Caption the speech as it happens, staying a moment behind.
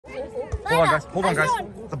Hold on, guys. Hold on, guys.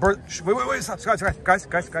 The bird. Wait. Stop, guys. Wait,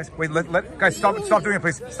 guys. Stop doing it,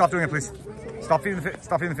 please. Stop doing it, please. Stop feeding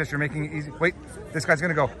the fish. You're making it easy. Wait, this guy's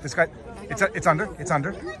gonna go. This guy. It's under. I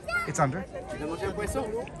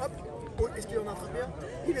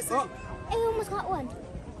almost got one.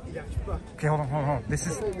 Okay, hold on. This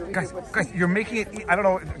is guys. You're making it. I don't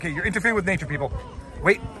know. Okay, you're interfering with nature, people.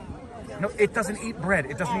 Wait. No, it doesn't eat bread.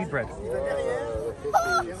 It doesn't eat bread.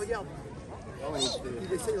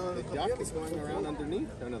 The duck is going around underneath.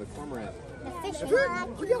 Oh no, the cormorant. The fish.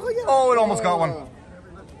 Oh, it almost got one.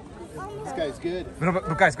 This guy's good.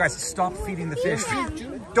 But guys, stop feeding the fish.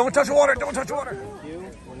 Don't touch water. Don't touch water.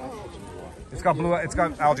 We're not touching the water. It's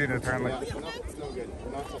got algae in it apparently. It's no good.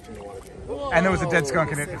 We're not touching the water. And there was a dead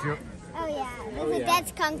skunk in it. Oh yeah, there's a dead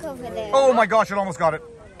skunk over there. Oh my gosh, it almost got it.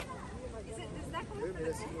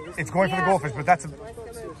 It's going for the goldfish, but that's.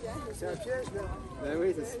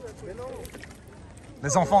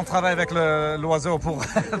 Les enfants travaillent avec l'oiseau pour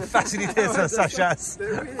faciliter sa chasse.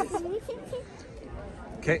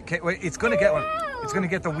 Okay, wait, it's gonna get one. It's gonna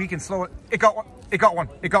get the weak and slow. It got one.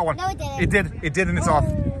 No, it didn't. It did, and it's off.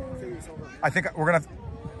 I think we're gonna.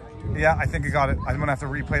 Yeah, I think it got it. I'm gonna have to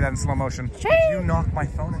replay that in slow motion. If you knock my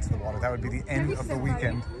phone into the water, that would be the end of the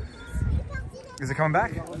weekend. Is it coming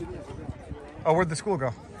back? Oh, where'd the school go?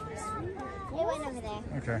 It went over there.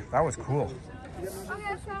 Okay, that was cool.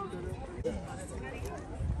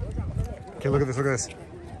 Okay, look at this.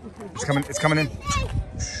 It's coming in.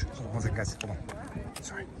 Shh, hold on one second, guys. Hold on.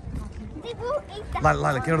 Sorry.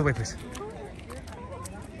 Lila, get out of the way, please.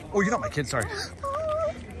 Oh, you're not my kid, sorry.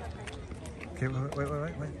 Okay,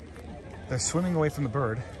 wait. They're swimming away from the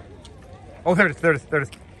bird. Oh, there it is.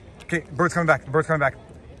 Okay, bird's coming back.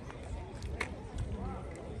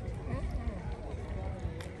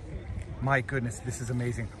 My goodness, this is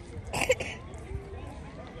amazing.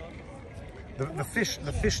 The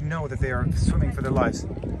fish know that they are swimming for their lives.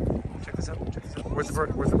 Check this out. Where's the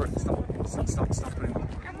bird? Stop putting them.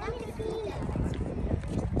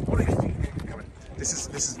 What are you doing? This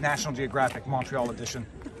is National Geographic Montreal edition.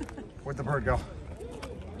 Where'd the bird go?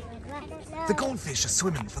 The goldfish are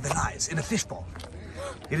swimming for their lives in a fishbowl.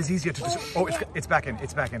 It is easier to just. Oh, it's back in.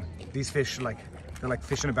 These fish they're like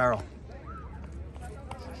fish in a barrel.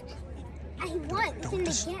 I want him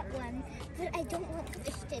to get one, but I don't want the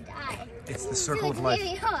fish to die. It's the circle of life. It's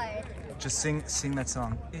really hard. Just sing that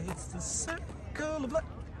song. It's the circle of life.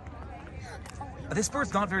 This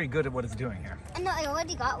bird's not very good at what it's doing here. No, I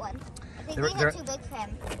already got one. I think they're too big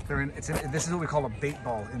for him. This is what we call a bait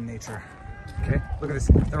ball in nature. Okay, look at this.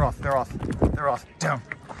 They're off. Down.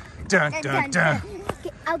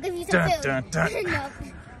 I'll give you some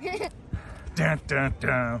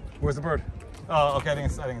Dun. Where's the bird? Oh, okay. I think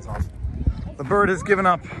it's off. The bird has given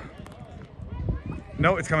up.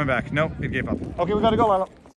 No, it's coming back. No, it gave up. Okay, we gotta go, Lila.